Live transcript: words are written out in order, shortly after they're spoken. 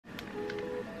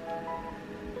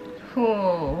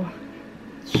Cool.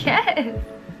 Yes.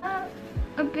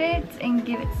 A bit and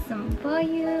give it some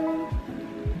volume.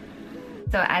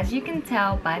 So as you can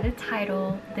tell by the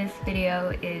title, this video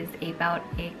is about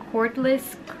a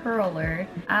cordless curler.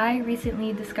 I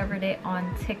recently discovered it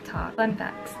on TikTok. Fun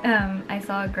facts. I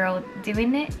saw a girl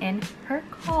doing it in her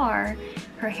car.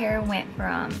 Her hair went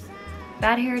from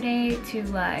bad hair day to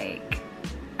like,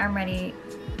 I'm ready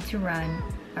to run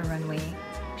a runway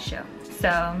show.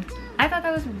 So I thought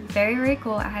that was very, very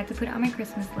cool. I had to put it on my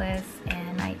Christmas list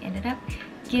and I ended up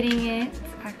getting it.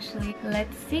 Actually,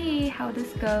 let's see how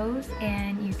this goes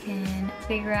and you can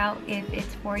figure out if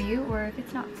it's for you or if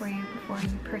it's not for you before you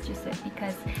purchase it,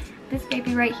 because this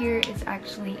baby right here is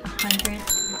actually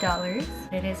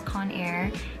 $100. It is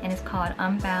Conair and it's called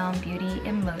Unbound Beauty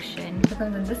in Motion. It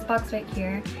comes in this box right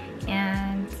here,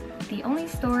 and the only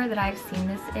store that I've seen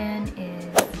this in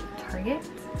is Target.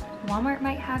 Walmart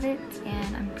might have it,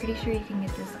 and I'm pretty sure you can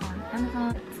get this on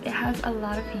Amazon. It has a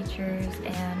lot of features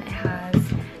and it has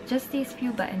just these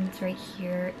few buttons right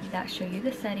here that show you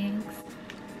the settings.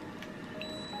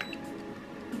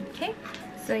 Okay,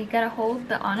 so you gotta hold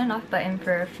the on and off button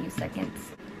for a few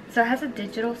seconds. So it has a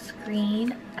digital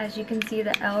screen. As you can see,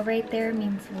 the L right there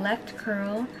means left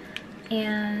curl,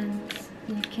 and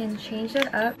you can change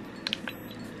that up.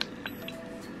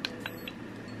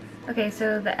 Okay,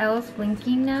 so the L is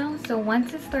blinking now. So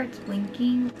once it starts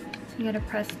blinking, you gotta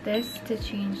press this to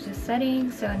change the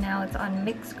setting. So now it's on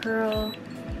mix curl,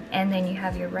 and then you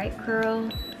have your right curl,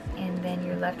 and then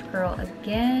your left curl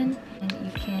again. And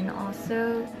you can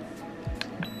also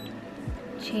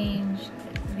change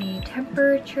the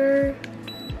temperature.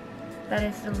 That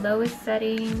is the lowest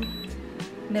setting,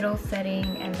 middle setting,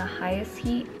 and the highest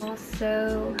heat.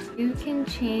 Also, you can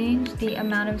change the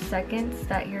amount of seconds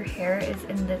that your hair is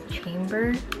in the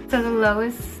chamber. So the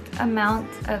lowest amount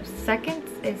of seconds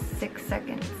is 6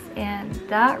 seconds, and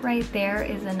that right there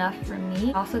is enough for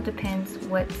me. Also depends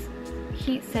what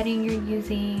heat setting you're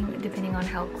using, depending on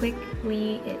how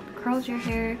quickly it curls your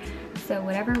hair. So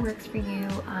whatever works for you.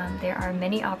 There are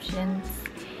many options,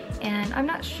 and I'm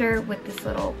not sure what this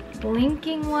little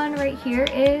blinking one right here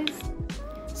is.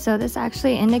 So this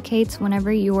actually indicates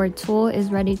whenever your tool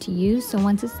is ready to use. So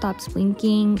once it stops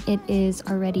blinking, it is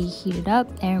already heated up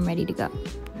and ready to go.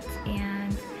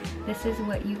 And this is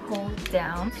what you hold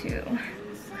down to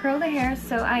curl the hair.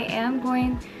 So I am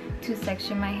going to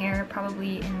section my hair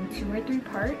probably in 2 or 3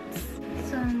 parts.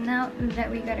 So now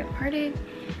that we got it parted,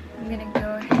 I'm gonna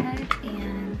go ahead,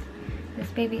 and this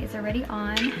baby is already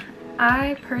on.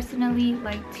 I personally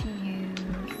like to use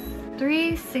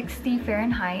 360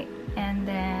 Fahrenheit. And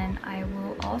then I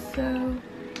will also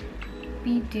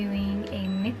be doing a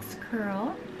mix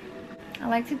curl. I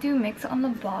like to do mix on the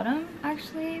bottom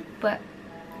actually, but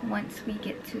once we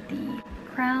get to the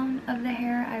crown of the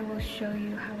hair, I will show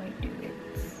you how I do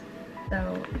it.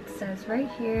 So it says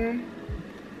right here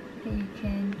that you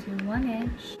can do 1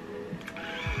 inch.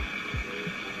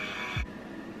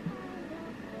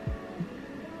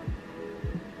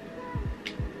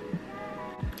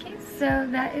 So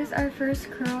that is our first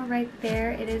curl right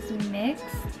there. It is mixed,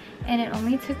 and it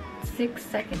only took 6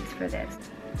 seconds for this.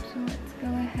 So let's go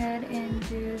ahead and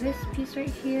do this piece right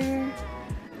here.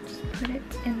 Just put it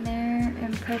in there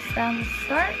and press down the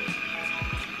start.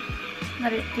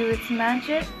 Let it do its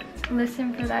magic.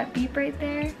 Listen for that beep right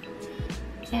there,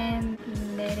 and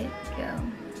let it go.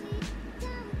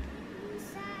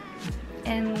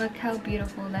 And look how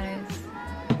beautiful that is.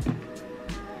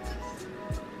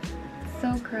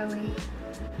 So curly,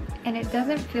 and it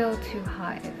doesn't feel too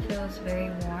hot. It feels very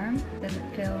warm. It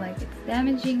doesn't feel like it's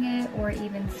damaging it or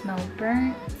even smell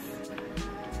burnt.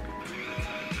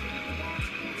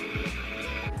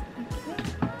 Okay.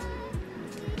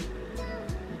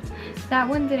 That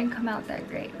one didn't come out that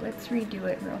great. Let's redo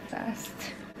it real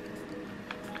fast.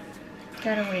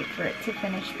 Gotta wait for it to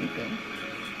finish beeping.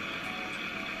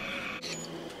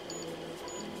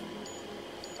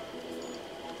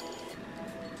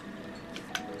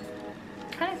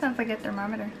 Kind of sounds like a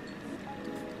thermometer.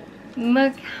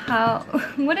 Look how,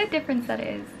 what a difference that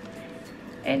is.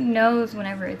 It knows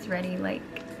whenever it's ready, like,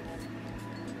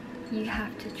 you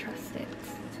have to trust it.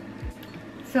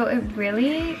 So it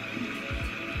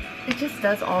just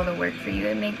does all the work for you.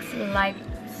 It makes life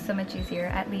so much easier,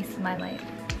 at least my life.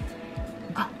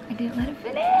 Oh, I didn't let it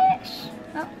finish.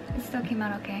 Oh, it still came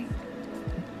out okay.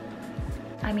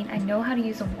 I mean, I know how to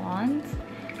use a wand,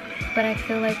 but I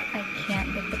feel like I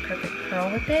can't get the perfect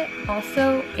curl with it.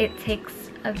 Also, it takes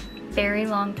a very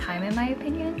long time in my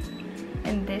opinion,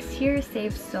 and this here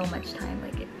saves so much time.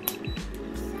 Like, it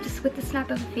just with the snap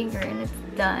of a finger and it's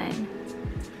done.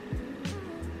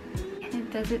 And it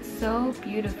does it so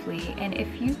beautifully. And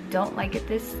if you don't like it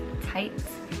this tight,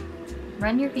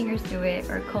 run your fingers through it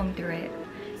or comb through it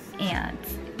and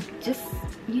just,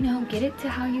 you know, get it to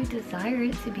how you desire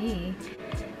it to be.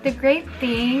 The great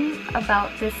thing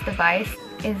about this device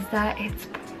is that it's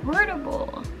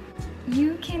portable.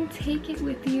 You can take it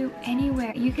with you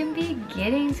anywhere. You can be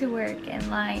getting to work and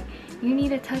like you need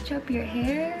to touch up your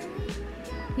hair.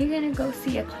 You're gonna go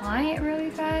see a client really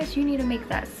fast. You need to make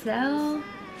that sale.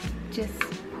 Just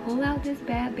pull out this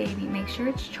bad baby. Make sure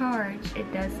it's charged.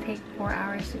 It does take 4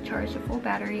 hours to charge the full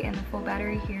battery, and the full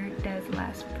battery here does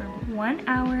last for 1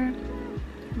 hour,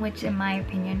 which in my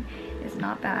opinion is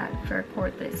not bad for a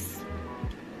cordless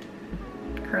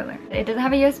curler. It doesn't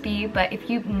have a USB, but if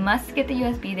you must get the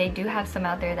USB, they do have some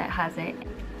out there that has it.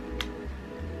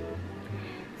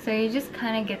 So you just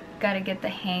kind of gotta get the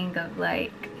hang of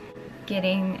like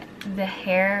getting the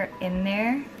hair in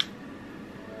there.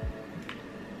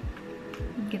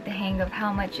 Get the hang of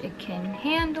how much it can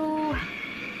handle,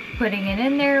 putting it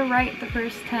in there right the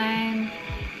first time.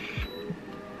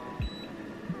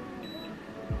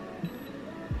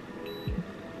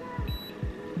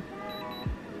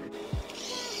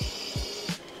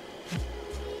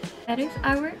 That is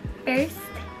our first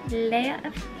layer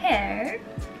of hair.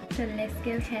 So let's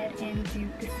go ahead and do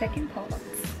the second part.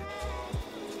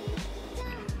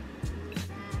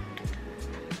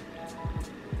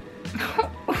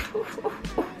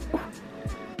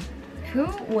 Who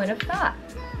would have thought?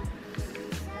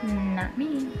 Not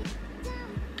me.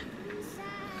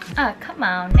 Oh, come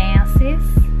on now, sis.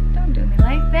 Don't do me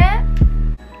like that.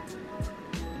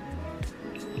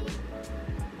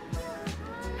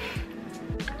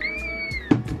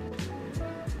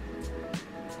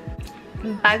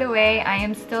 By the way, I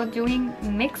am still doing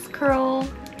mixed curl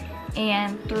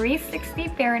and 360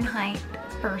 Fahrenheit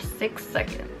for 6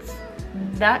 seconds.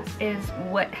 That is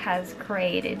what has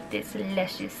created this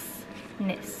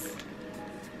lusciousness.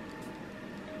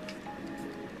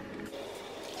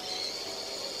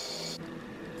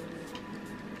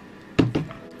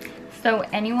 So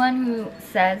anyone who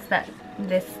says that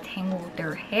this tangled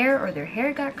their hair or their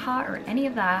hair got caught or any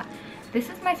of that, this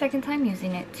is my second time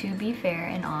using it, to be fair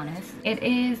and honest. It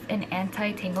is an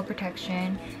anti-tangle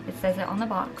protection. It says it on the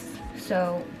box.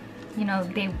 So, you know,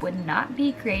 they would not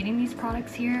be creating these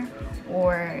products here,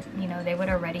 or, you know, they would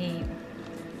already,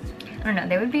 I don't know,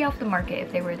 they would be off the market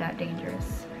if they were that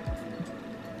dangerous.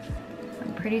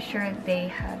 I'm pretty sure they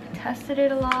have tested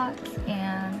it a lot,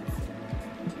 and,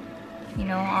 you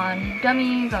know, on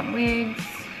dummies, on wigs.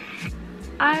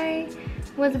 I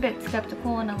was a bit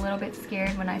skeptical and a little bit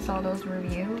scared when I saw those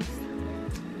reviews,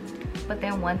 but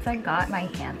then once I got my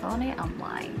hands on it, I'm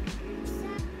like,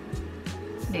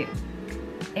 dude,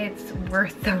 it's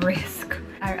worth the risk.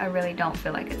 I really don't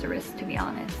feel like it's a risk, to be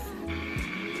honest.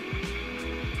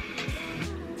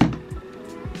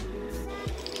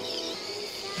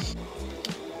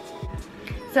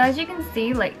 So as you can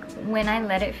see, like when I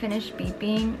let it finish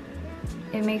beeping,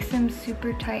 it makes them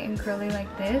super tight and curly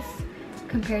like this,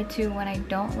 compared to when I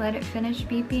don't let it finish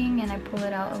beeping and I pull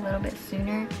it out a little bit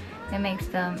sooner. It makes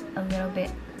them a little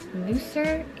bit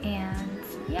looser, and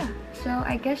yeah, so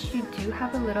I guess you do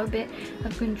have a little bit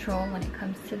of control when it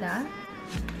comes to that.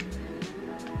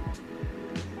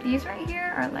 These right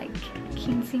here are like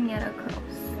quinceañera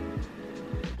curls.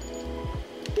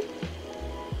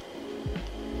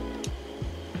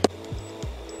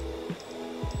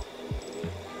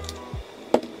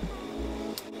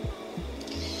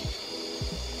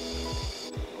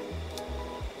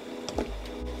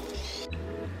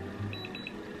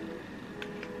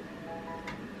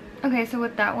 Okay, so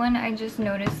with that one, I just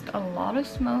noticed a lot of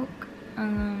smoke.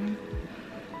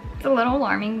 It's a little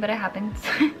alarming, but it happens.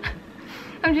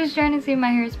 I'm just trying to see if my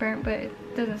hair is burnt, but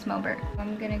it doesn't smell burnt.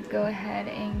 I'm gonna go ahead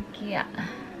and get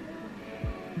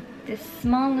this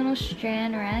small little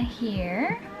strand right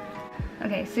here.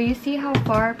 Okay, so you see how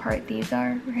far apart these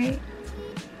are, right?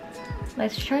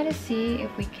 Let's try to see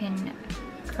if we can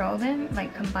curl them,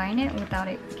 like combine it without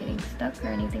it getting stuck or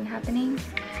anything happening.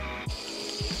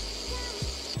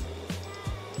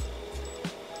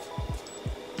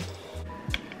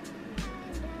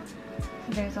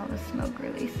 There's all the smoke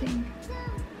releasing,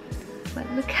 but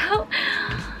look how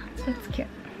that's cute.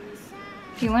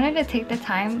 If you wanted to take the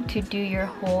time to do your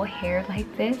whole hair like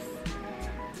this,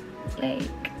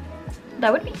 like,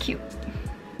 that would be cute.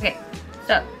 Okay,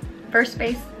 so first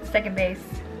base, second base,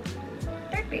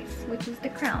 third base, which is the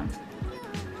crown.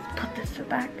 Let's put this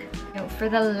back. So for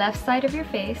the left side of your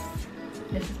face,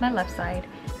 this is my left side,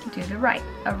 do the right,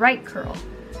 a right curl.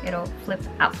 It'll flip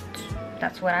out.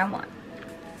 That's what I want.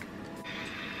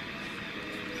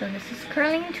 So this is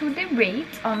curling to the right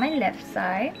on my left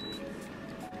side.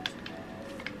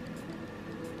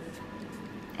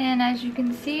 And as you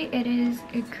can see, it is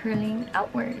curling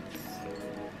outwards.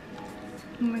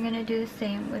 And we're gonna do the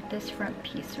same with this front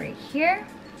piece right here.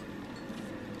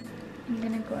 I'm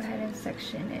gonna go ahead and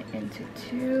section it into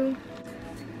two.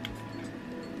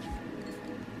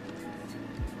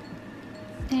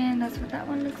 And that's what that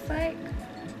one looks like.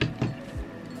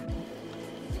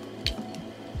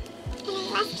 And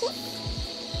then last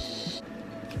piece.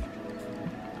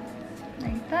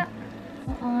 Like that.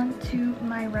 On to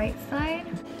my right side.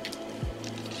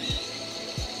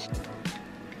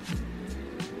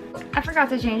 I forgot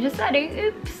to change the setting.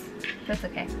 Oops. That's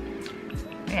okay.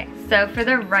 Okay, so for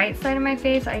the right side of my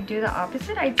face, I do the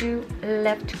opposite. I do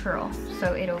left curl.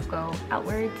 So it'll go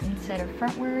outwards instead of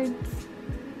frontwards.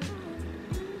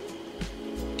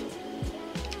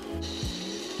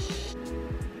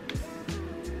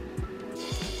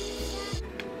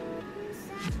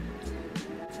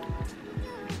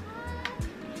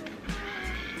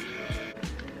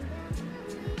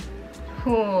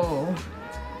 Oh,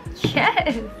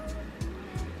 yes!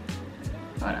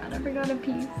 Hold on, I forgot a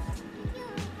piece.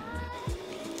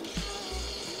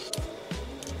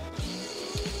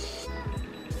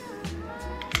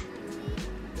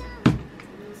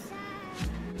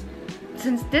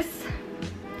 Since this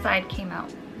side came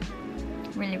out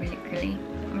really, really curly,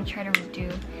 I'm gonna try to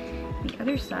redo the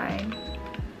other side.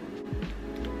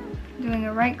 Doing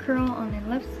a right curl on the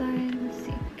left side. Let's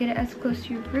see, get it as close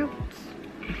to your roots.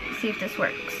 See if this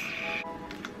works.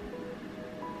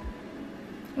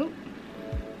 Oop.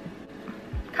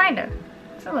 Kind of.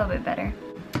 It's a little bit better.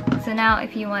 So now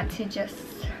if you want to just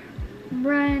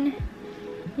run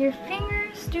your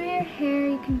fingers through your hair,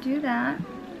 you can do that.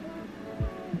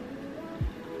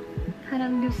 Kind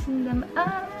of loosen them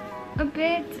up a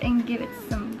bit and give it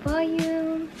some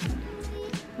volume.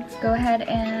 Let's go ahead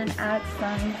and add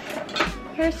some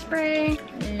hairspray.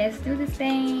 Let's do this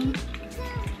thing.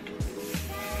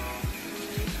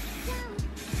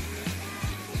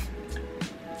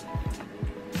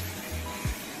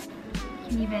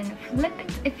 You can even flip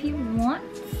it if you want,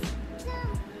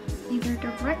 either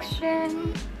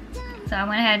direction. So I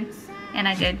went ahead and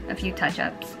I did a few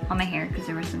touch-ups on my hair because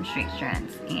there were some straight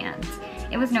strands, and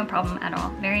it was no problem at all.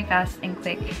 Very fast and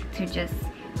quick to just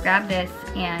grab this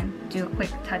and do a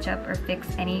quick touch-up or fix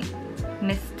any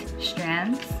missed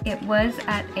strands. It was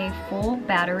at a full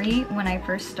battery when I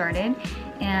first started,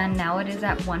 and now it is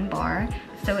at 1 bar,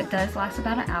 so it does last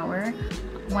about an hour.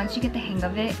 Once you get the hang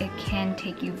of it, it can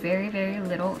take you very, very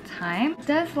little time. It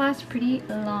does last pretty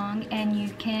long, and you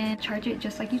can charge it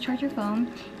just like you charge your phone.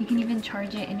 You can even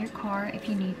charge it in your car if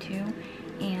you need to.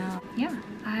 And yeah,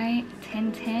 I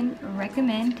 10/10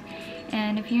 recommend.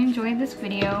 And if you enjoyed this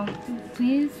video,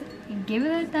 please give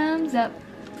it a thumbs up.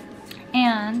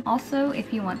 And also,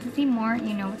 if you want to see more,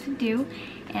 you know what to do.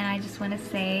 And I just want to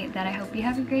say that I hope you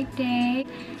have a great day.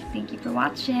 Thank you for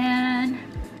watching.